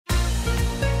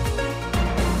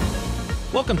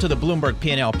Welcome to the Bloomberg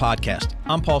P&L podcast.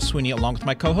 I'm Paul Sweeney along with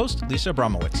my co-host, Lisa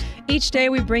Abramowitz. Each day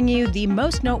we bring you the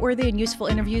most noteworthy and useful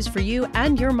interviews for you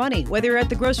and your money, whether you're at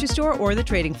the grocery store or the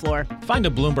trading floor. Find a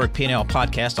Bloomberg P&L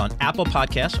podcast on Apple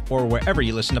Podcasts or wherever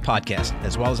you listen to podcasts,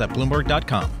 as well as at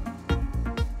Bloomberg.com.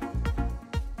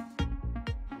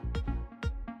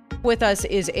 With us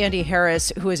is Andy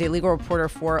Harris, who is a legal reporter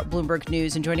for Bloomberg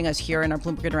News, and joining us here in our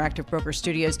Bloomberg Interactive Broker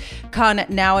Studios, Khan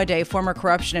Nowadae, former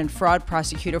corruption and fraud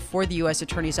prosecutor for the U.S.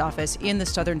 Attorney's Office in the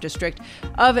Southern District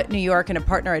of New York and a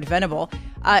partner at Venable.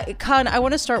 Khan, I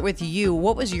want to start with you.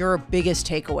 What was your biggest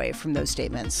takeaway from those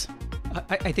statements?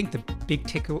 I think the big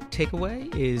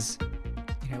takeaway is,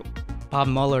 Bob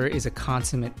Mueller is a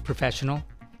consummate professional.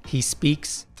 He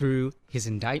speaks through his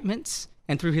indictments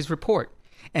and through his report.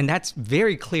 And that's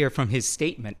very clear from his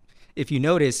statement. If you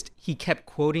noticed, he kept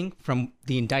quoting from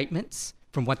the indictments,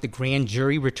 from what the grand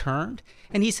jury returned.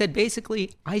 And he said,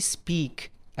 basically, I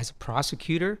speak as a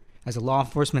prosecutor, as a law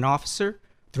enforcement officer,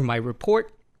 through my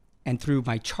report and through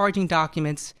my charging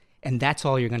documents, and that's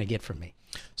all you're going to get from me.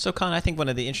 So, Khan, I think one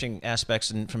of the interesting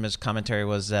aspects from his commentary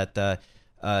was that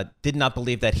did not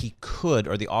believe that he could,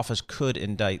 or the office could,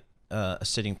 indict a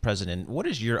sitting president. What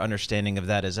is your understanding of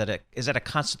that? Is that a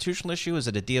constitutional issue? Is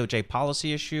it a DOJ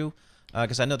policy issue?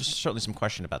 Because I know there's certainly some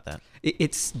question about that.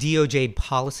 It's DOJ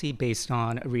policy based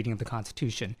on a reading of the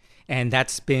Constitution, and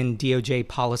that's been DOJ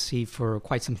policy for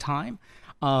quite some time.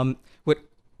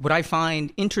 What I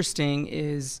find interesting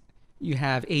is you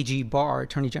have AG Barr,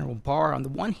 Attorney General Barr, on the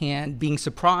one hand, being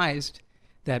surprised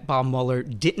that Bob Mueller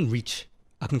didn't reach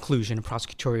a conclusion, a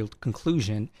prosecutorial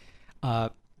conclusion,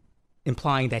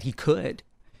 implying that he could.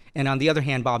 And on the other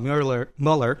hand, Bob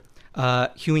Mueller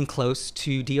hewing close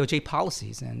to DOJ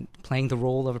policies and playing the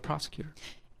role of a prosecutor.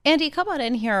 Andy, come on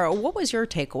in here. What was your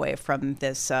takeaway from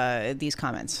these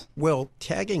comments? Well,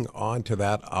 tagging on to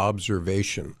that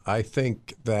observation, I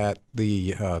think that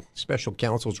the special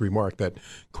counsel's remark that,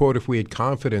 quote, if we had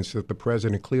confidence that the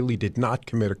president clearly did not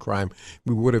commit a crime,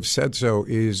 we would have said so,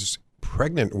 is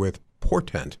pregnant with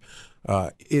portent.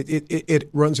 It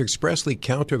runs expressly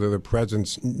counter to the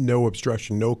president's no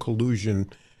obstruction, no collusion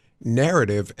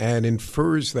narrative and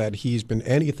infers that he's been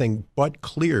anything but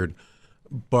cleared,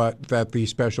 but that the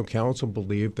special counsel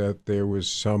believed that there was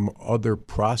some other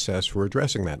process for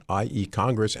addressing that, i.e.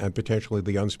 Congress and potentially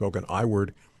the unspoken I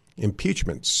word,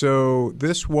 impeachment. So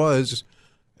this was,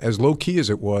 as low-key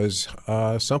as it was,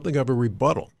 something of a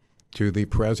rebuttal to the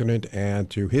president and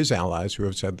to his allies who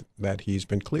have said that he's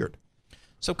been cleared.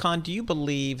 So, Khan, do you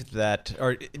believe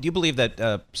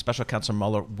that Special Counsel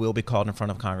Mueller will be called in front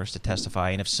of Congress to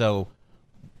testify? And if so,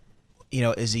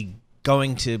 is he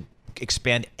going to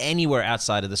expand anywhere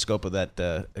outside of the scope of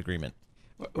that agreement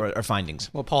or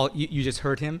findings? Well, Paul, you just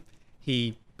heard him.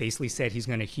 He basically said he's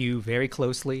going to hew very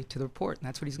closely to the report, and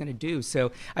that's what he's going to do.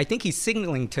 So I think he's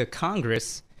signaling to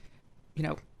Congress,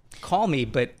 call me,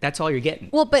 but that's all you're getting.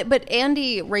 Well, but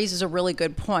Andy raises a really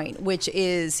good point, which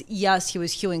is, yes, he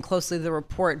was hewing closely to the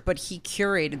report, but he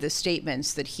curated the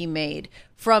statements that he made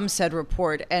from said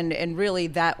report. And really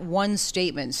that one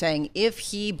statement saying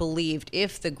if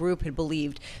the group had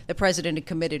believed the president had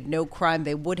committed no crime,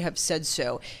 they would have said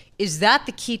so. Is that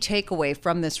the key takeaway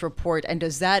from this report? And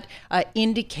does that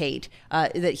indicate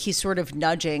that he's sort of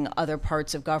nudging other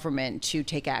parts of government to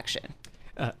take action?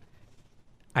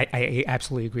 I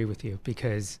absolutely agree with you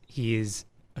because he is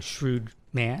a shrewd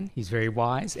man. He's very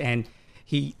wise. And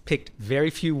he picked very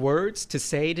few words to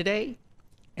say today.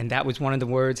 And that was one of the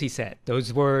words he said.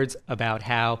 Those words about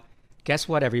how, guess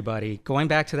what, everybody? Going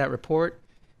back to that report,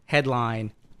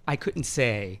 headline, I couldn't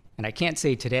say, and I can't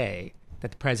say today,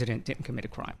 that the president didn't commit a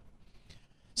crime.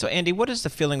 So, Andy, what is the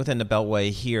feeling within the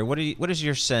Beltway here? What is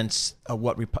your sense of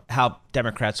how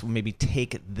Democrats will maybe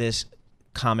take this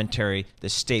commentary,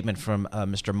 this statement from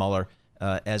Mr. Mueller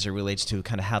as it relates to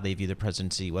kind of how they view the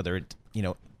presidency, whether it,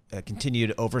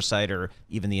 continued oversight or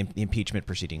even the impeachment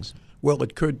proceedings? Well,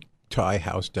 it could tie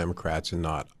House Democrats in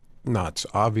knots.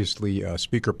 Obviously,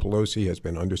 Speaker Pelosi has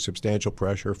been under substantial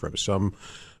pressure from some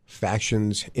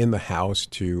factions in the House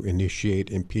to initiate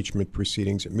impeachment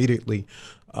proceedings immediately.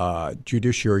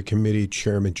 Judiciary Committee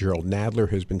Chairman Gerald Nadler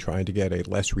has been trying to get a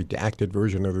less redacted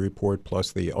version of the report,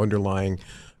 plus the underlying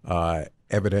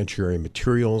evidentiary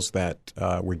materials that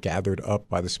were gathered up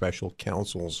by the special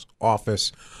counsel's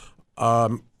office.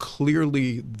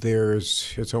 Clearly,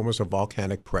 it's almost a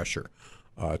volcanic pressure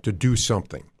to do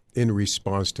something in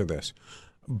response to this.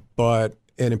 But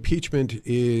an impeachment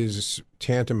is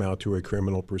tantamount to a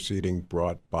criminal proceeding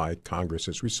brought by Congress,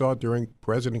 as we saw during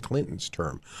President Clinton's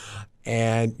term.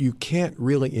 And you can't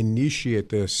really initiate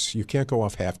this. You can't go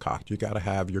off half-cocked. You got to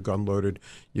have your gun loaded.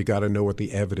 You got to know what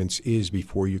the evidence is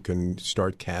before you can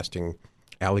start casting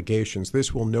allegations.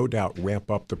 This will no doubt ramp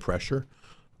up the pressure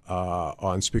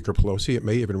on Speaker Pelosi. It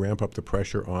may even ramp up the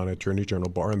pressure on Attorney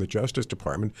General Barr and the Justice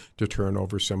Department to turn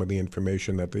over some of the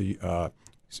information that the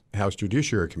House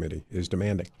Judiciary Committee is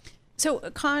demanding. So,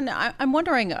 Con, I'm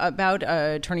wondering about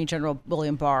Attorney General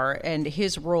William Barr and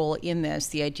his role in this,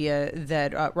 the idea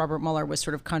that Robert Mueller was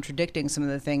sort of contradicting some of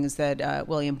the things that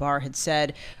William Barr had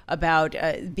said about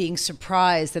being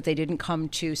surprised that they didn't come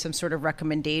to some sort of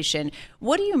recommendation.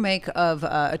 What do you make of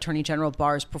Attorney General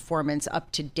Barr's performance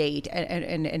up to date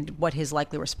and what his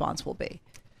likely response will be?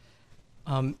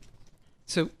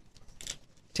 So,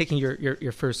 taking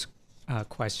your first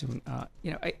question,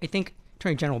 I think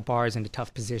Attorney General Barr is in a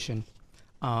tough position.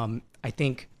 I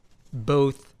think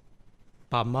both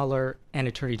Bob Mueller and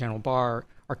Attorney General Barr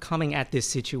are coming at this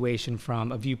situation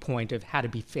from a viewpoint of how to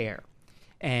be fair.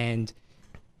 And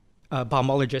Bob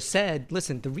Mueller just said,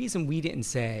 listen, the reason we didn't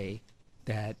say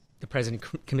that the president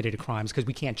committed a crime is because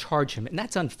we can't charge him. And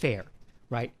that's unfair,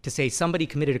 right? To say somebody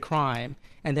committed a crime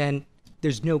and then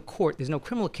there's no court, there's no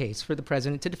criminal case for the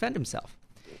president to defend himself.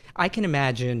 I can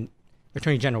imagine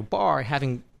Attorney General Barr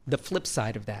having the flip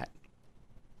side of that,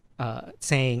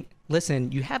 saying,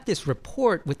 listen, you have this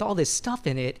report with all this stuff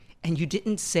in it, and you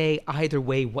didn't say either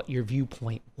way what your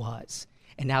viewpoint was.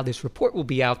 And now this report will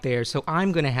be out there, so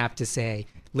I'm going to have to say,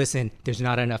 listen, there's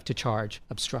not enough to charge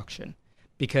obstruction,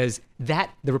 because the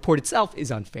report itself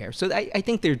is unfair. So I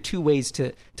think there are two ways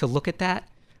to look at that.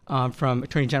 From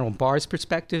Attorney General Barr's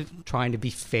perspective, trying to be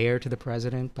fair to the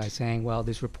president by saying, well,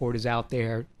 this report is out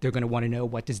there. They're going to want to know,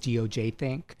 what does DOJ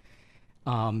think?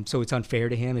 So it's unfair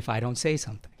to him if I don't say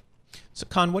something. So,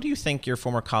 Con, what do you think your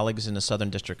former colleagues in the Southern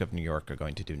District of New York are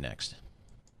going to do next?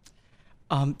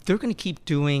 They're going to keep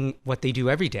doing what they do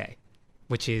every day,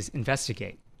 which is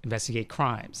investigate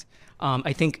crimes.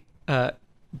 I think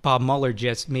Bob Mueller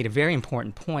just made a very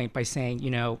important point by saying,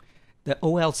 the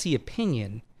OLC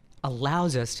opinion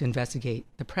allows us to investigate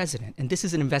the president. And this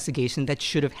is an investigation that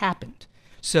should have happened.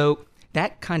 So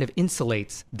that kind of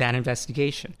insulates that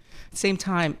investigation. At the same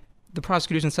time, the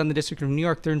prosecutors in the Southern District of New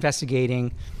York, they're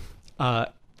investigating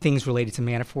things related to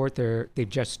Manafort. They've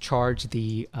just charged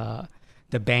the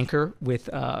banker with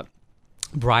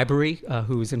bribery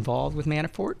who is involved with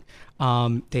Manafort.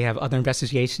 They have other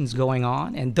investigations going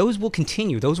on, and those will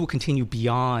continue. Those will continue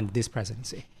beyond this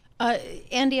presidency.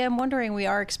 Andy, I'm wondering, we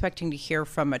are expecting to hear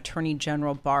from Attorney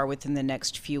General Barr within the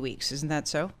next few weeks. Isn't that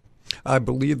so? I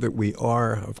believe that we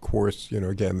are. Of course,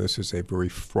 again, this is a very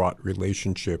fraught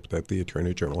relationship that the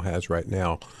Attorney General has right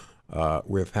now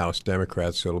with House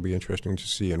Democrats. So it'll be interesting to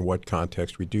see in what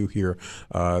context we do hear.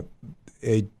 A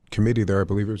committee there, I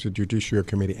believe it was a Judiciary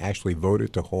Committee, actually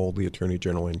voted to hold the Attorney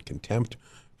General in contempt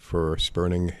for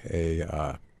spurning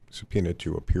a subpoena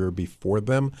to appear before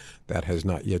them. That has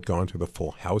not yet gone to the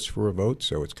full House for a vote,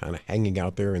 so it's kind of hanging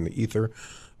out there in the ether.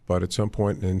 But at some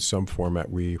point, in some format,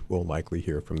 we will likely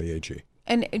hear from the AG.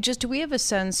 And just, do we have a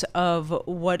sense of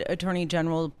what Attorney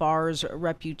General Barr's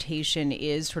reputation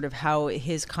is, sort of how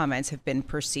his comments have been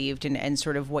perceived, and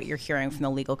sort of what you're hearing from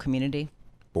the legal community?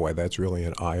 Boy, that's really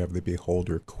an eye of the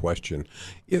beholder question.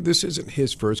 Yeah, this isn't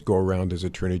his first go-around as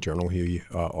Attorney General. He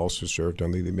also served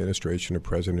under the administration of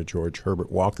President George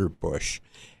Herbert Walker Bush.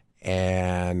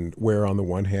 And where, on the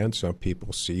one hand, some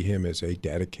people see him as a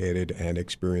dedicated and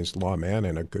experienced lawman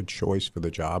and a good choice for the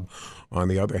job. On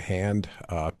the other hand,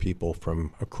 people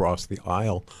from across the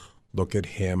aisle look at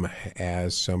him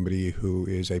as somebody who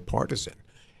is a partisan.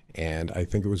 And I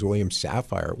think it was William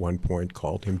Safire at one point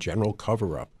called him General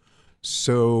Cover-Up.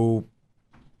 So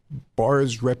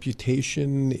Barr's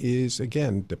reputation is,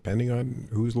 again, depending on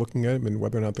who's looking at him and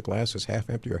whether or not the glass is half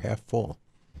empty or half full.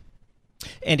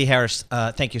 Andy Harris,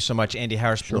 thank you so much. Andy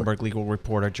Harris, Sure. Bloomberg legal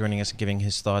reporter, joining us and giving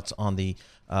his thoughts on the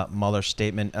Mueller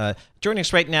statement. Joining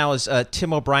us right now is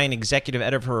Tim O'Brien, executive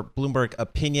editor for Bloomberg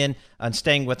Opinion. And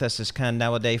staying with us is Ken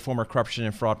Nowadaye, former corruption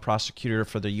and fraud prosecutor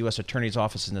for the U.S. Attorney's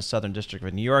Office in the Southern District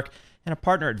of New York and a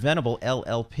partner at Venable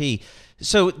LLP.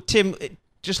 So, Tim,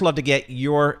 just love to get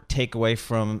your takeaway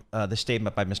from the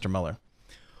statement by Mr. Mueller.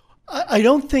 I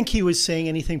don't think he was saying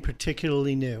anything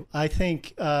particularly new. I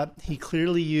think he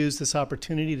clearly used this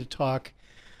opportunity to talk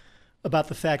about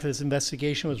the fact that his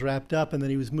investigation was wrapped up, and then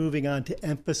he was moving on to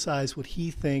emphasize what he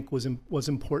think was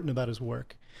important about his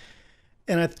work.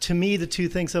 And to me, the two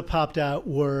things that popped out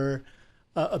were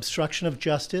obstruction of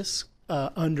justice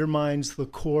undermines the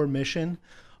core mission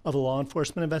of a law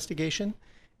enforcement investigation.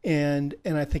 And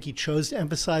I think he chose to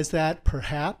emphasize that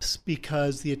perhaps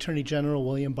because the Attorney General,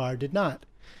 William Barr, did not.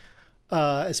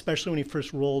 especially when he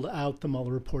first rolled out the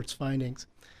Mueller report's findings.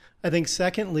 I think,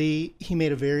 secondly, he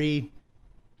made a very,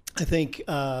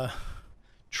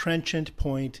 trenchant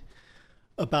point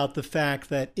about the fact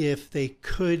that if they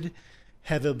could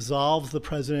have absolved the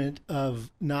president of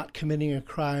not committing a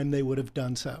crime, they would have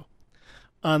done so.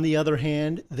 On the other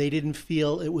hand, they didn't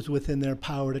feel it was within their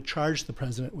power to charge the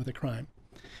president with a crime.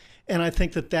 And I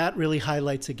think that really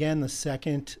highlights, again, the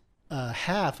second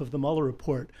half of the Mueller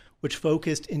report, which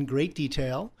focused in great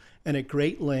detail and at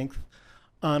great length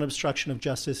on obstruction of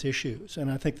justice issues.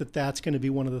 And I think that's going to be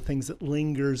one of the things that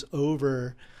lingers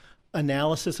over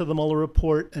analysis of the Mueller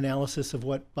report, analysis of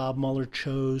what Bob Mueller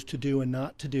chose to do and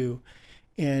not to do,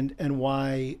 and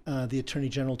why the Attorney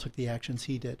General took the actions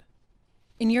he did.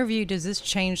 In your view, does this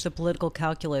change the political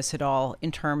calculus at all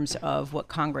in terms of what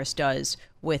Congress does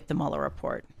with the Mueller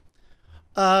report?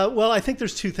 Well, I think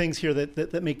there's two things here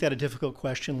that make that a difficult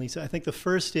question, Lisa. I think the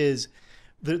first is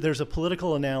there's a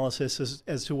political analysis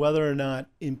as to whether or not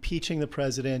impeaching the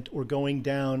president or going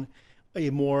down a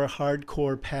more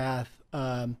hardcore path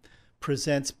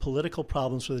presents political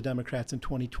problems for the Democrats in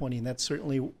 2020, and that's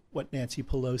certainly what Nancy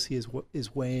Pelosi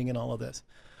is weighing in all of this.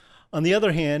 On the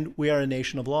other hand, we are a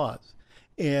nation of laws,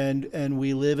 and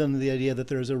we live in the idea that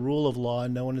there is a rule of law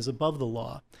and no one is above the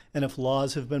law. And if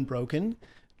laws have been broken,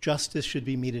 justice should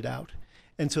be meted out.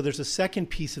 And so there's a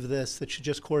second piece of this that should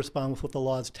just correspond with what the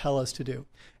laws tell us to do.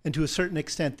 And to a certain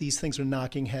extent, these things are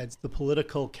knocking heads, the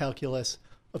political calculus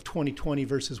of 2020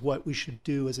 versus what we should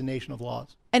do as a nation of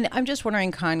laws. And I'm just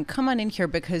wondering, Khan, come on in here,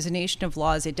 because a nation of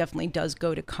laws, it definitely does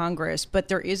go to Congress, but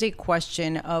there is a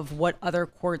question of what other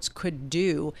courts could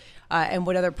do and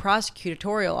what other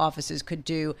prosecutorial offices could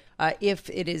do if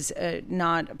it is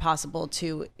not possible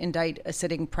to indict a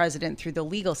sitting president through the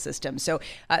legal system. So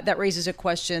that raises a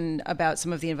question about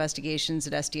some of the investigations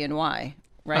at SDNY,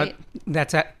 right?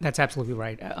 That's absolutely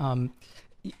right.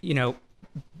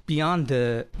 Beyond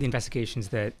the investigations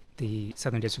that the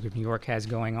Southern District of New York has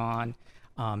going on,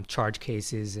 charge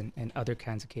cases and other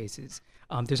kinds of cases,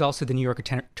 there's also the New York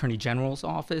Attorney General's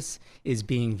office is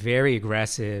being very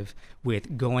aggressive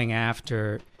with going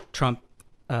after Trump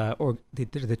or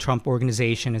the Trump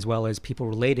organization, as well as people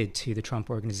related to the Trump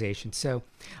organization. So,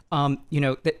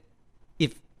 that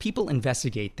if people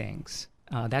investigate things,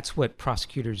 that's what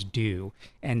prosecutors do.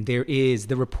 And the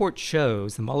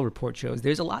Mueller report shows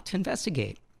there's a lot to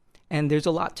investigate. And there's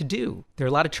a lot to do. There are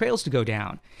a lot of trails to go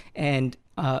down. And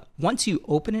once you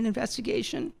open an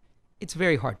investigation, it's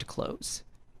very hard to close.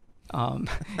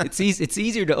 It's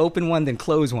easier to open one than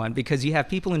close one because you have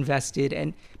people invested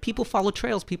and people follow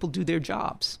trails. People do their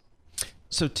jobs.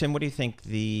 So, Tim, what do you think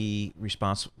the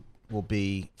response will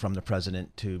be from the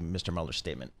president to Mr. Mueller's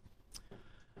statement?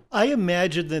 I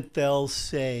imagine that they'll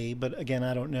say, but again,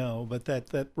 I don't know, but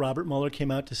that Robert Mueller came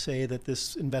out to say that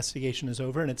this investigation is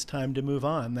over and it's time to move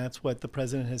on. That's what the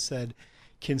president has said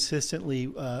consistently.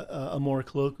 A more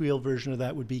colloquial version of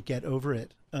that would be get over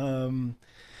it.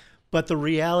 But the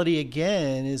reality,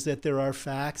 again, is that there are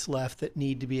facts left that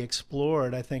need to be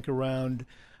explored, I think, around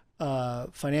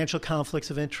financial conflicts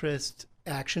of interest,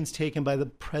 actions taken by the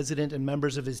president and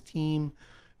members of his team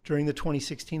during the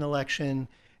 2016 election,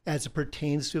 as it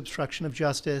pertains to obstruction of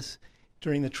justice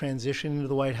during the transition into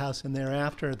the White House and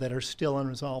thereafter, that are still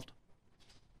unresolved.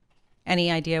 Any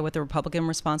idea what the Republican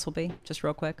response will be? Just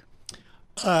real quick.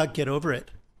 Get over it.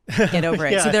 Get over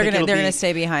it. Yeah, so they're going to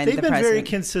stay behind the president. They've been very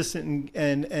consistent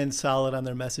and solid on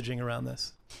their messaging around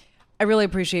this. I really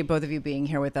appreciate both of you being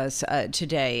here with us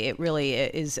today. It really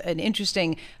is an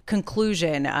interesting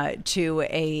conclusion to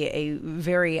a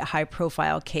very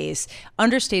high-profile case.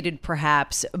 Understated,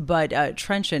 perhaps, but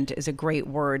trenchant is a great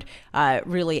word.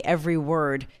 Really, every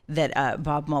word that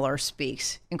Bob Mueller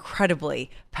speaks, incredibly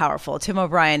powerful. Tim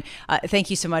O'Brien, thank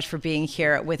you so much for being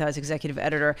here with us, executive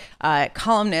editor,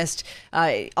 columnist,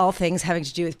 all things having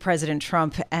to do with President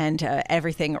Trump and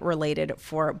everything related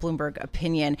for Bloomberg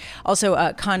Opinion.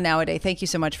 Also, Khan Nowadays, thank you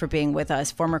so much for being with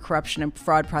us, former corruption and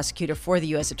fraud prosecutor for the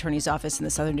U.S. Attorney's Office in the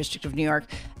Southern District of New York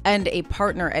and a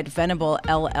partner at Venable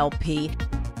LLP.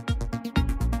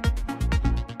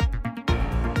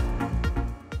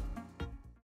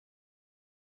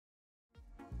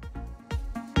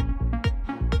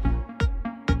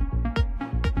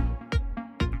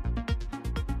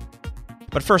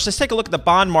 But first, let's take a look at the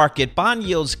bond market. Bond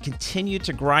yields continue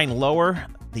to grind lower.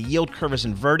 The yield curve is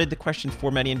inverted. The question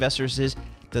for many investors is,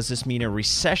 does this mean a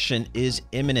recession is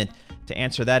imminent? To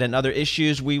answer that and other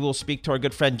issues, we will speak to our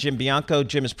good friend Jim Bianco.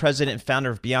 Jim is president and founder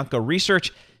of Bianco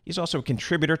Research. He's also a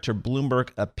contributor to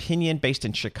Bloomberg Opinion based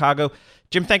in Chicago.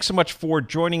 Jim, thanks so much for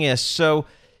joining us. So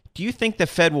Do you think the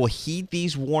Fed will heed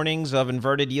these warnings of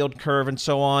inverted yield curve and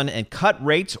so on and cut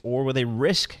rates, or will they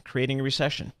risk creating a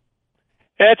recession?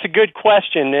 That's a good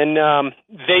question, and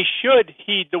they should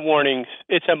heed the warnings.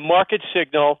 It's a market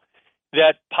signal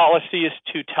that policy is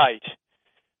too tight.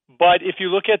 But if you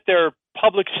look at their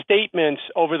public statements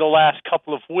over the last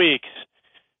couple of weeks,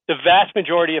 the vast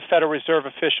majority of Federal Reserve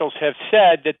officials have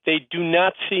said that they do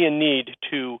not see a need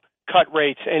to cut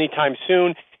rates anytime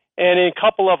soon, and a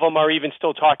couple of them are even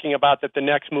still talking about that the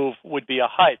next move would be a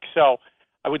hike. So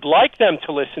I would like them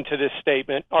to listen to this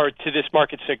statement or to this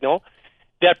market signal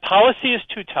that policy is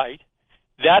too tight.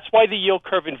 That's why the yield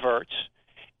curve inverts.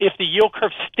 If the yield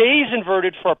curve stays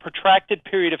inverted for a protracted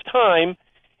period of time,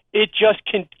 it just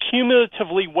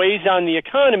cumulatively weighs on the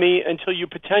economy until you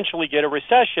potentially get a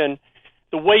recession.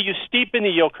 The way you steepen the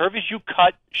yield curve is you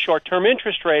cut short-term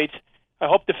interest rates. I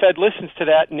hope the Fed listens to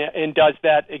that and does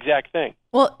that exact thing.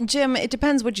 Well, Jim, it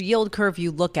depends which yield curve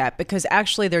you look at, because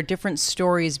actually there are different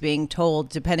stories being told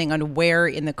depending on where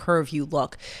in the curve you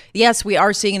look. Yes, we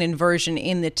are seeing an inversion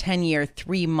in the 10-year,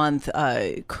 3-month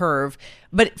curve,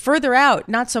 but further out,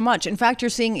 not so much. In fact, you're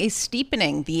seeing a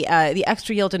steepening. The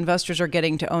extra yield investors are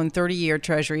getting to own 30-year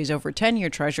treasuries over 10-year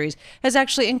treasuries has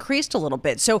actually increased a little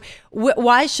bit. So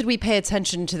why should we pay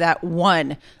attention to that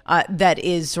one that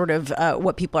is sort of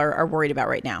what people are worried about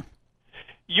right now?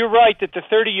 You're right that the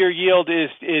 30-year yield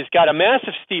is got a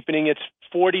massive steepening. It's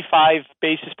 45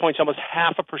 basis points, almost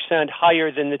 0.5%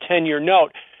 higher than the 10-year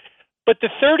note. But the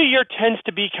 30-year tends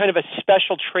to be kind of a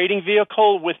special trading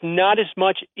vehicle with not as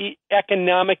much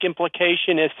economic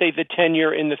implication as, say, the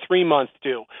 10-year and the 3-month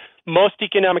do. Most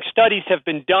economic studies have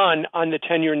been done on the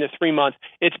 10-year and the 3-month.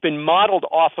 It's been modeled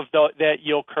off of that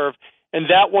yield curve, and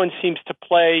that one seems to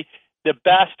play the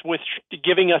best with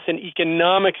giving us an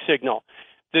economic signal.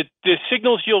 The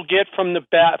signals you'll get from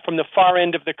the far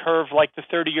end of the curve, like the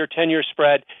 30-year, 10-year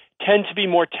spread, tend to be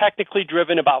more technically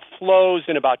driven about flows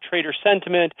and about trader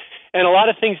sentiment and a lot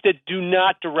of things that do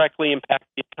not directly impact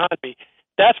the economy.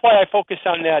 That's why I focus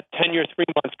on that 10-year,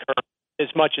 3-month curve as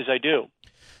much as I do.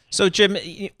 So, Jim,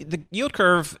 the yield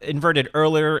curve inverted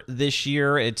earlier this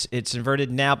year. It's inverted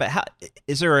now, but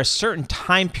is there a certain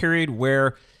time period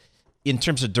where, in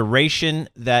terms of duration,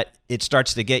 that it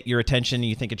starts to get your attention and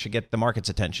you think it should get the market's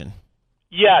attention?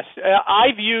 Yes.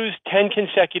 I've used 10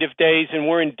 consecutive days, and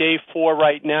we're in day 4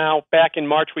 right now. Back in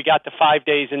March, we got to 5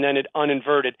 days, and then it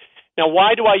uninverted. Now,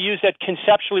 why do I use that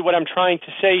conceptually? What I'm trying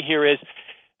to say here is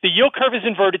the yield curve is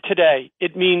inverted today.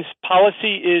 It means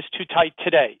policy is too tight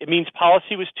today. It means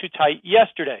policy was too tight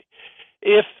yesterday.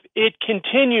 If it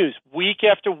continues week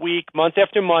after week, month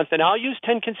after month, and I'll use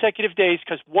 10 consecutive days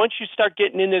because once you start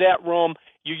getting into that realm,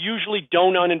 you usually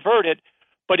don't uninvert it.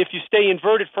 But if you stay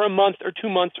inverted for a month or 2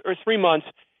 months or 3 months,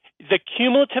 the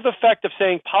cumulative effect of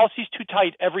saying policy's too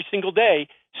tight every single day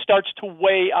starts to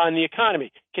weigh on the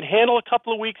economy. Can handle a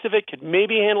couple of weeks of it, could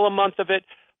maybe handle a month of it,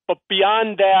 but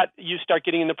beyond that, you start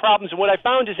getting into problems. And what I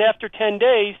found is after 10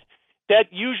 days, that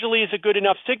usually is a good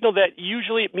enough signal that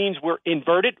usually it means we're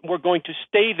inverted, we're going to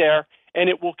stay there, and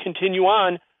it will continue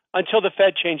on until the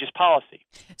Fed changes policy.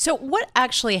 So what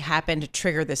actually happened to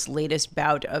trigger this latest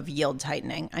bout of yield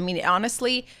tightening? I mean,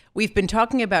 honestly, we've been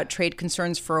talking about trade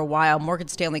concerns for a while. Morgan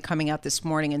Stanley coming out this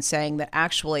morning and saying that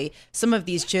actually some of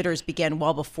these jitters began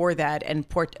well before that and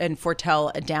foretell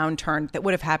a downturn that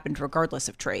would have happened regardless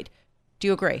of trade. Do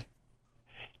you agree?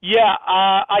 Yeah,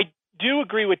 I do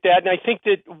agree with that. And I think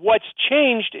that what's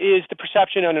changed is the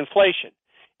perception on inflation.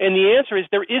 And the answer is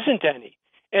there isn't any.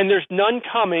 And there's none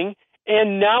coming.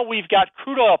 And now we've got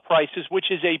crude oil prices,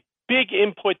 which is a big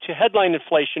input to headline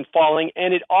inflation falling,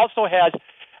 and it also has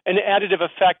an additive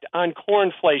effect on core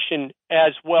inflation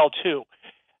as well, too.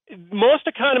 Most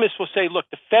economists will say, look,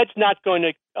 the Fed's not going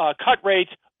to cut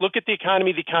rates. Look at the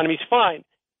economy's fine.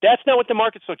 That's not what the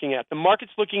market's looking at. The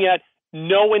market's looking at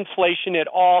no inflation at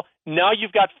all. Now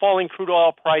you've got falling crude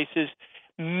oil prices.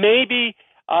 Maybe,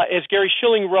 as Gary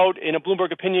Schilling wrote in a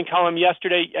Bloomberg opinion column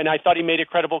yesterday, and I thought he made a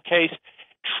credible case,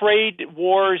 trade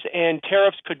wars and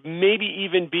tariffs could maybe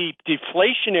even be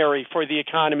deflationary for the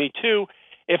economy, too.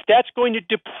 If that's going to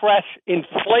depress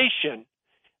inflation,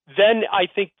 then I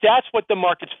think that's what the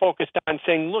market's focused on,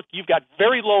 saying, look, you've got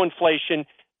very low inflation.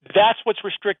 That's what's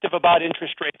restrictive about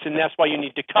interest rates, and that's why you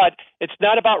need to cut. It's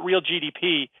not about real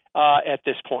GDP at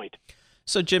this point.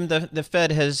 So, Jim, the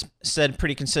Fed has said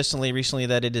pretty consistently recently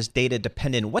that it is data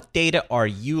dependent. What data are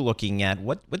you looking at?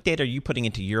 What data are you putting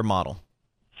into your model?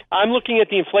 I'm looking at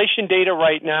the inflation data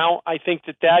right now. I think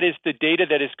that is the data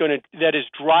that is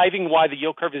driving why the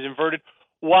yield curve is inverted,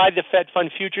 why the Fed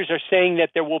fund futures are saying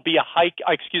that there will be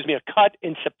a cut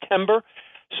in September.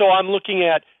 So I'm looking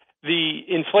at the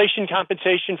inflation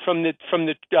compensation from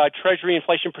the Treasury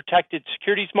inflation protected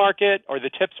securities market or the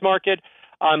TIPS market.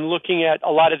 I'm looking at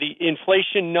a lot of the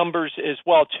inflation numbers as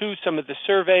well too, some of the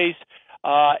surveys,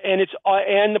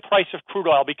 and the price of crude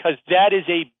oil, because that is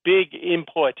a big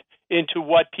input into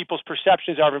what people's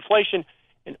perceptions are of inflation,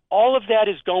 and all of that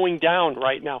is going down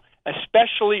right now,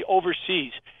 especially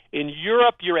overseas. In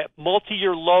Europe, you're at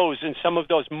multi-year lows in some of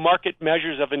those market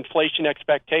measures of inflation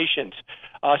expectations,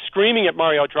 screaming at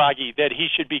Mario Draghi that he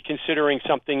should be considering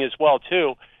something as well,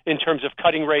 too, in terms of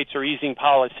cutting rates or easing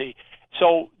policy.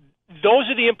 So those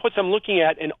are the inputs I'm looking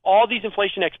at, and all these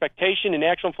inflation expectation and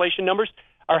actual inflation numbers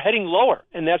are heading lower,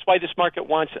 and that's why this market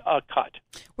wants a cut.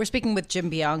 We're speaking with Jim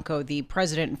Bianco, the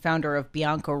president and founder of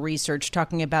Bianco Research,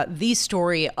 talking about the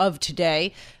story of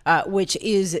today, which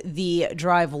is the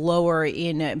drive lower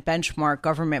in benchmark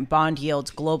government bond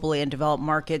yields globally in developed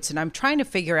markets. And I'm trying to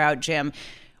figure out, Jim,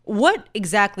 what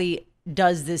exactly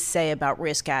does this say about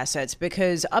risk assets?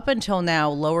 Because up until now,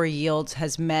 lower yields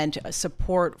has meant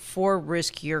support for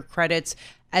riskier credits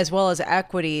as well as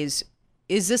equities.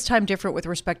 Is this time different with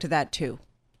respect to that, too?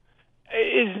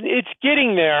 It's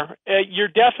getting there. You're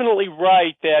definitely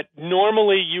right that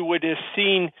normally you would have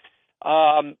seen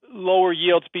lower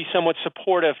yields be somewhat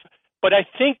supportive. But I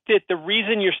think that the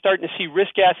reason you're starting to see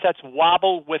risk assets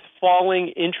wobble with falling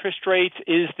interest rates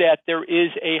is that there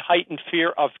is a heightened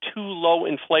fear of too low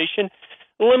inflation.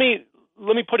 Let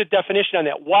me put a definition on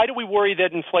that. Why do we worry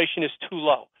that inflation is too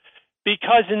low?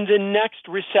 Because in the next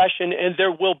recession, and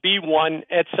there will be one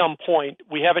at some point,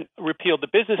 we haven't repealed the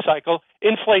business cycle,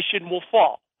 inflation will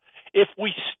fall. If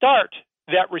we start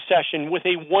that recession with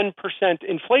a 1%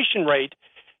 inflation rate,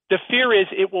 the fear is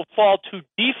it will fall to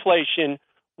deflation,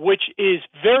 which is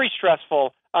very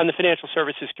stressful on the financial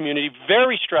services community,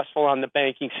 very stressful on the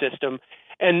banking system.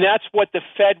 And that's what the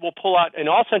Fed will pull out, and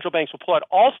all central banks will pull out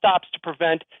all stops to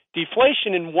prevent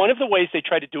deflation. And one of the ways they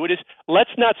try to do it is let's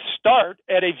not start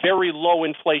at a very low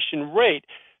inflation rate.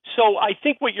 So I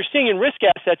think what you're seeing in risk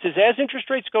assets is as interest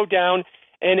rates go down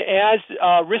and as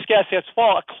risk assets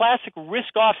fall, a classic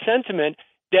risk-off sentiment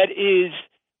that is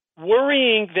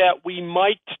worrying that we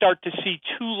might start to see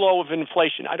too low of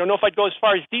inflation. I don't know if I'd go as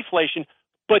far as deflation,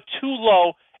 but too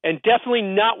low, and definitely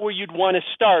not where you'd want to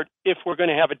start if we're going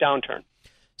to have a downturn.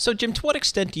 So, Jim, to what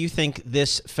extent do you think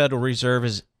this Federal Reserve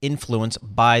is influenced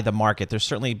by the market? There's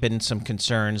certainly been some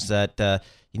concerns that the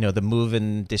move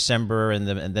in December and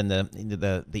then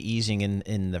the easing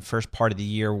in the first part of the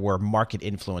year were market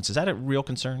influence. Is that a real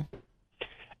concern?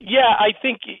 Yeah, I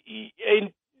think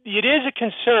it is a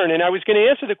concern, and I was going to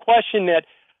answer the question that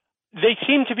they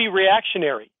seem to be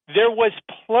reactionary. There was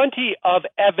plenty of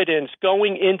evidence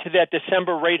going into that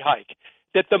December rate hike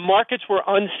that the markets were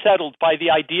unsettled by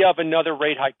the idea of another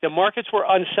rate hike. The markets were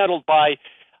unsettled by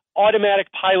automatic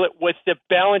pilot with the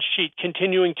balance sheet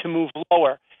continuing to move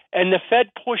lower. And the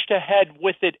Fed pushed ahead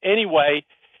with it anyway,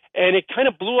 and it kind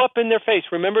of blew up in their face.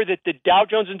 Remember that the Dow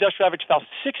Jones Industrial Average fell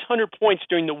 600 points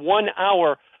during the 1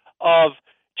 hour of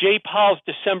Jay Powell's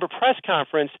December press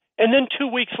conference, and then 2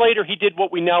 weeks later he did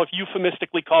what we now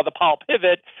euphemistically call the Powell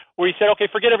pivot, where he said, okay,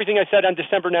 forget everything I said on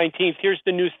December 19th. Here's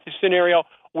the new scenario.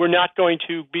 We're not going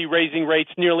to be raising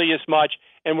rates nearly as much,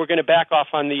 and we're going to back off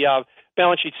on the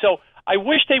balance sheet. So I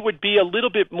wish they would be a little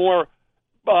bit more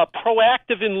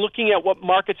proactive in looking at what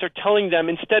markets are telling them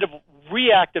instead of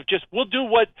reactive. Just we'll do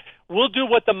what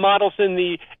the models and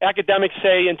the academics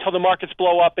say until the markets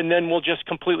blow up, and then we'll just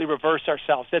completely reverse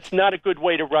ourselves. That's not a good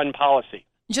way to run policy.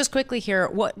 Just quickly here,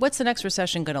 what's the next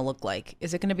recession going to look like?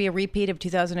 Is it going to be a repeat of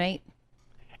 2008?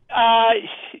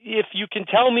 If you can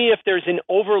tell me if there's an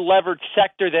over-levered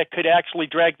sector that could actually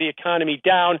drag the economy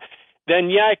down, then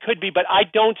yeah, it could be. But I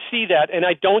don't see that, and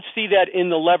I don't see that in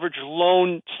the leveraged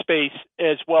loan space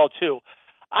as well, too.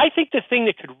 I think the thing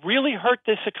that could really hurt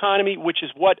this economy, which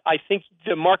is what I think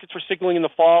the markets were signaling in the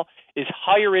fall, is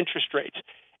higher interest rates.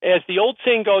 As the old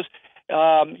saying goes,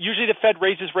 usually the Fed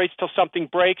raises rates till something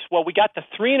breaks. Well, we got the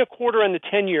 3.25 on the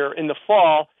 10-year in the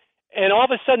fall, and all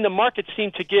of a sudden the markets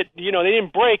seemed to get, they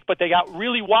didn't break, but they got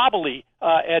really wobbly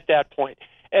at that point.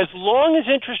 As long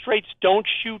as interest rates don't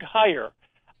shoot higher,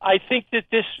 I think that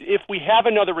if we have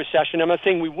another recession, I'm not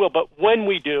saying we will, but when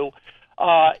we do,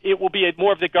 it will be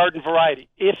more of the garden variety.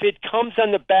 If it comes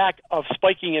on the back of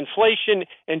spiking inflation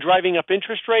and driving up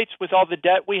interest rates with all the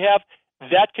debt we have,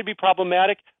 that could be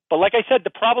problematic. But like I said, the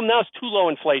problem now is too low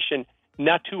inflation,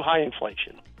 not too high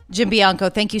inflation. Jim Bianco,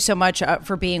 thank you so much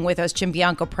for being with us. Jim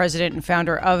Bianco, president and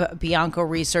founder of Bianco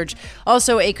Research,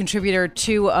 also a contributor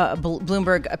to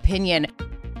Bloomberg Opinion.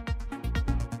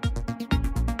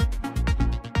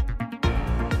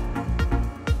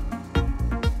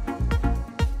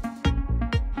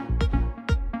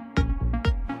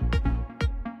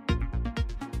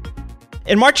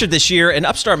 In March of this year, an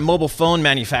upstart mobile phone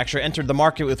manufacturer entered the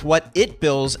market with what it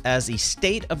bills as the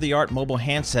state-of-the-art mobile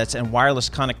handsets and wireless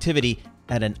connectivity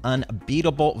at an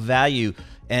unbeatable value.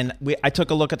 And I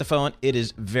took a look at the phone. It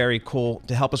is very cool.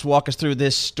 To help us walk us through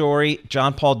this story,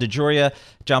 John Paul DeGioia.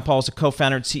 John Paul is the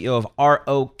co-founder and CEO of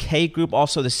ROK Group,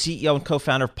 also the CEO and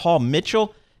co-founder of Paul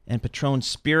Mitchell and Patron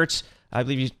Spirits. I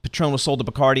believe Patron was sold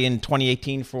to Bacardi in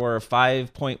 2018 for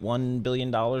 $5.1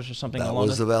 billion or something. That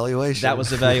was the valuation. That was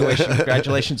the valuation.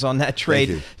 Congratulations on that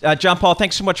trade. John Paul,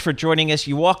 thanks so much for joining us.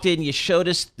 You walked in, you showed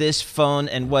us this phone,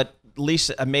 and what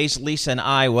amazed Lisa and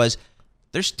I was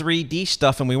there's 3D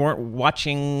stuff, and we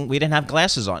didn't have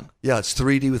glasses on. Yeah, it's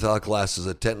 3D without glasses,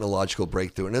 a technological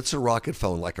breakthrough. And it's a rocket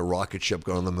phone, like a rocket ship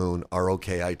going on the moon,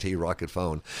 ROKIT, rocket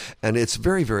phone. And it's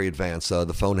very, very advanced.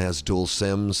 The phone has dual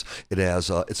SIMs.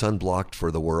 It's unblocked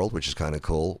for the world, which is kind of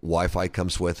cool. Wi-Fi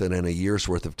comes with it, and a year's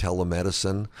worth of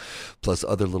telemedicine, plus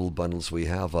other little bundles we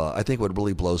have. I think what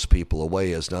really blows people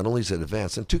away is not only is it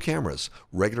advanced, and 2 cameras,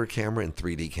 regular camera and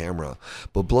 3D camera,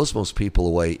 but blows most people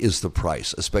away is the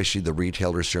price, especially the retailers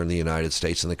here in the United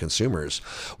States and the consumers.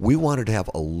 We wanted to have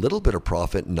a little bit of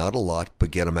profit, not a lot,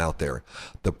 but get them out there.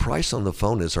 The price on the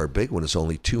phone is our big one is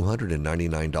only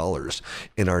 $299.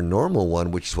 And our normal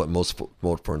one, which is what most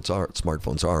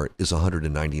smartphones are, is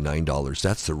 $199.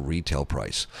 That's the retail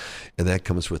price. And that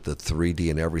comes with the 3D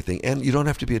and everything. And you don't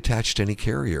have to be attached to any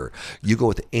carrier. You go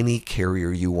with any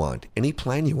carrier you want, any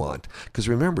plan you want. Because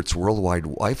remember, it's worldwide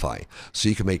Wi-Fi. So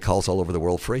you can make calls all over the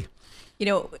world free. You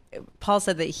know, Paul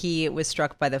said that he was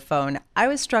struck by the phone. I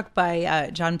was struck by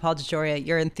John Paul DeGioia,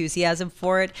 your enthusiasm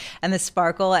for it and the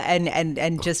sparkle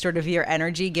and just sort of your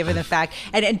energy, given the fact.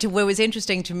 And what was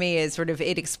interesting to me is sort of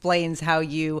it explains how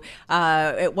you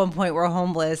at one point were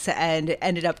homeless and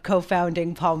ended up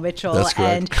co-founding Paul Mitchell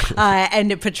and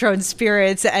Patron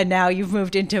Spirits, and now you've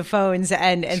moved into phones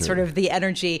and sure. Sort of the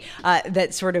energy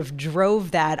that sort of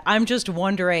drove that. I'm just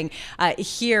wondering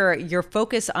here, your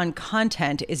focus on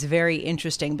content is very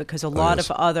interesting because a lot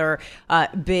of other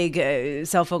big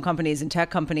cell phone companies and tech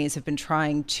companies have been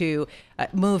trying to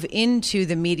move into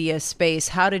the media space.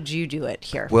 How did you do it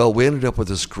here? Well, we ended up with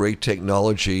this great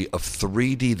technology of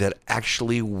 3D that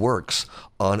actually works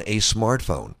on a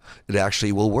smartphone. It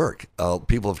actually will work.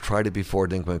 People have tried it before,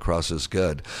 didn't come across as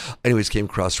good. Anyways, came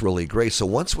across really great. So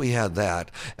once we had that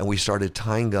and we started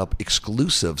tying up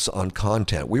exclusives on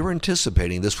content, we were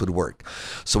anticipating this would work.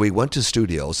 So we went to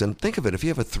studios, and think of it, if you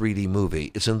have a 3D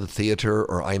movie, it's in the theater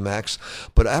or IMAX,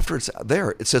 but after it's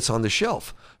there, it sits on the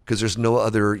shelf because there's no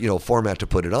other, format to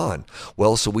put it on.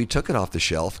 Well, so we took it off the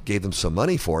shelf, gave them some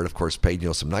money for it, of course, paid,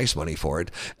 some nice money for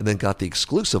it, and then got the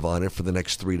exclusive on it for the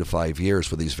next 3 to 5 years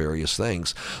for these various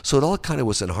things. So it all kind of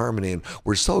was in harmony, and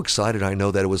we're so excited. I know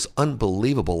that it was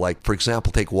unbelievable. Like, for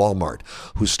example, take Walmart,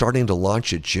 who's starting to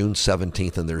launch it June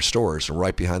 17th in their stores, and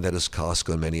right behind that is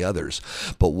Costco and many others.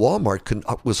 But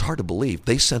Walmart was hard to believe.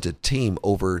 They sent a team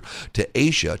over to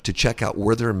Asia to check out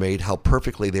where they're made, how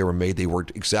perfectly they were made. They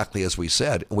worked exactly as we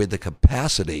said, and we had the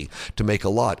capacity to make a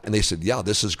lot. And they said, yeah,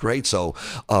 this is great. So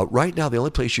right now, the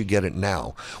only place you get it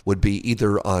now would be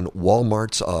either on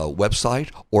Walmart's website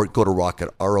or go to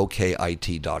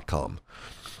ROKIT.com.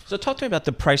 So talk to me about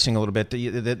the pricing a little bit,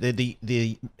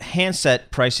 the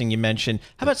handset pricing you mentioned.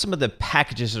 How about some of the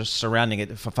packages that are surrounding it?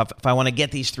 If I want to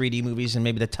get these 3D movies and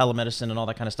maybe the telemedicine and all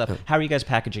that kind of stuff, how are you guys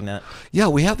packaging that? Yeah,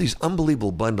 we have these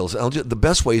unbelievable bundles. The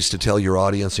best way is to tell your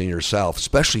audience and yourself,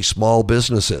 especially small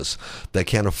businesses that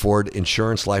can't afford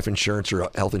insurance, life insurance, or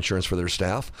health insurance for their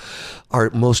staff. Our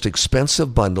most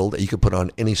expensive bundle that you could put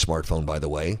on any smartphone, by the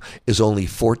way, is only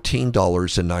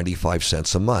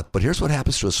 $14.95 a month. But here's what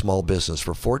happens to a small business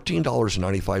for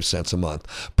 $14.95 a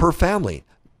month per family.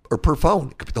 Or per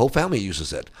phone. The whole family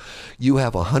uses it. You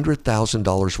have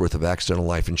 $100,000 worth of accidental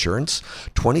life insurance,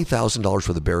 $20,000 worth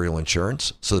of burial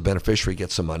insurance, so the beneficiary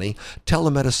gets some money.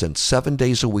 Telemedicine, 7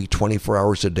 days a week, 24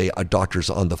 hours a day. A doctor's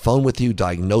on the phone with you,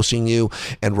 diagnosing you,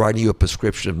 and writing you a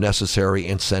prescription if necessary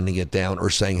and sending it down, or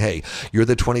saying, hey, you're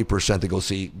the 20% to go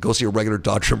see a regular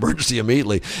doctor emergency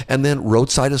immediately. And then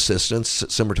roadside assistance,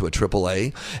 similar to a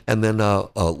AAA, and then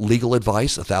legal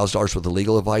advice, $1,000 worth of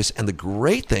legal advice. And the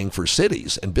great thing for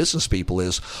cities and business people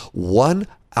is 1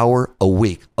 hour a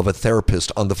week of a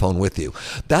therapist on the phone with you.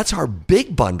 That's our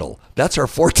big bundle. That's our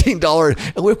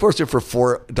 $14, and we post it for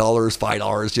 $4,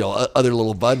 $5, other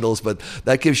little bundles, but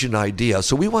that gives you an idea.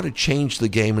 So we want to change the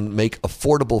game and make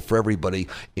affordable for everybody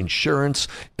insurance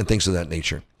and things of that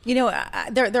nature. You know,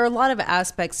 there are a lot of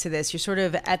aspects to this. You're sort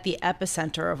of at the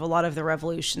epicenter of a lot of the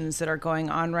revolutions that are going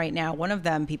on right now. One of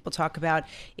them people talk about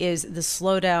is the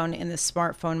slowdown in the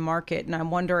smartphone market. And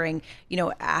I'm wondering, you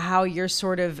know, how you're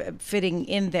sort of fitting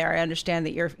in there. I understand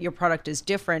that your product is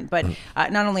different, but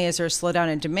not only is there a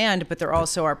slowdown in demand, but there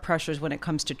also are pressures when it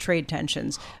comes to trade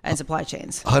tensions and supply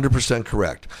chains. 100%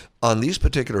 correct. On these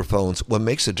particular phones, what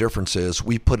makes a difference is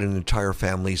we put an entire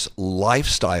family's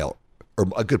lifestyle, or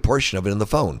a good portion of it, in the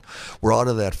phone. Where out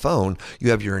of that phone,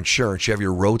 you have your insurance, you have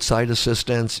your roadside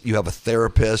assistance, you have a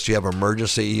therapist, you have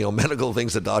emergency, medical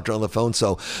things, the doctor on the phone.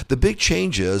 So the big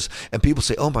change is, and people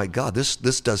say, oh my God, this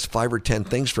does 5 or 10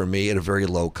 things for me at a very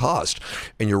low cost.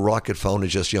 And your Rocket phone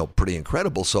is just, pretty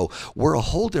incredible. So we're a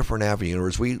whole different avenue.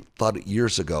 Whereas we thought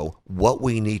years ago what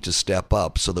we need to step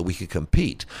up so that we could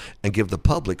compete and give the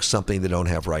public something they don't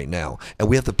have right now. And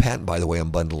we have the patent, by the way, on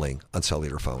bundling on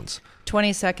cellular phones.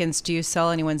 20 seconds. Do you sell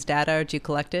anyone's data or do you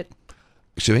collect it?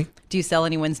 Excuse me? Do you sell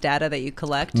anyone's data that you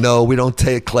collect? No, we don't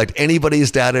collect anybody's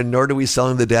data, nor do we sell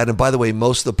them the data. And by the way,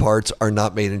 most of the parts are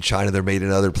not made in China. They're made in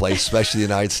other places, especially the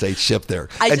United States, shipped there.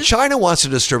 China wants to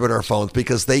distribute our phones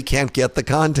because they can't get the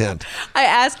content. I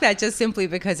ask that just simply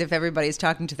because if everybody's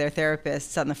talking to their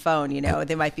therapists on the phone,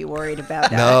 they might be worried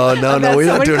about No, we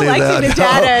don't do any of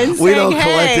that. We don't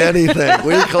collect anything.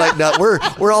 We collect nothing.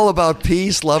 We're all about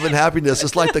peace, love, and happiness.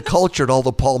 It's like the culture at all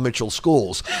the Paul Mitchell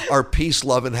schools. Our peace,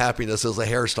 love, and happiness as a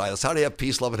hairstylist. How do you have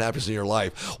peace, love, and happiness in your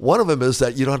life? One of them is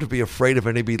that you don't have to be afraid of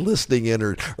anybody listening in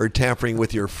or tampering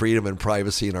with your freedom and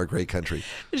privacy in our great country.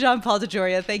 Jean-Paul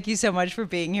DeJoria, thank you so much for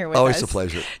being here with Always us. a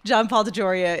pleasure. Jean-Paul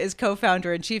DeJoria is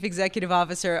co-founder and chief executive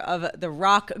officer of the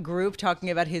Rock Group,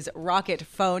 talking about his Rocket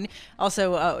phone.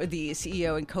 Also the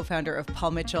CEO and co-founder of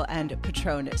Paul Mitchell and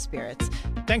Patron Spirits.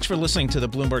 Thanks for listening to the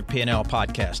Bloomberg P&L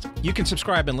podcast. You can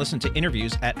subscribe and listen to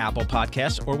interviews at Apple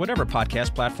Podcasts or whatever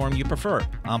podcast platform you prefer.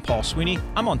 I'm Paul Sweeney.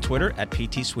 I'm on Twitter at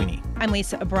PT Sweeney. I'm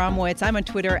Lisa Abramowitz. I'm on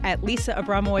Twitter at Lisa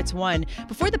Abramowitz1.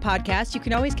 Before the podcast, you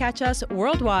can always catch us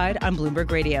worldwide on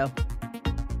Bloomberg Radio.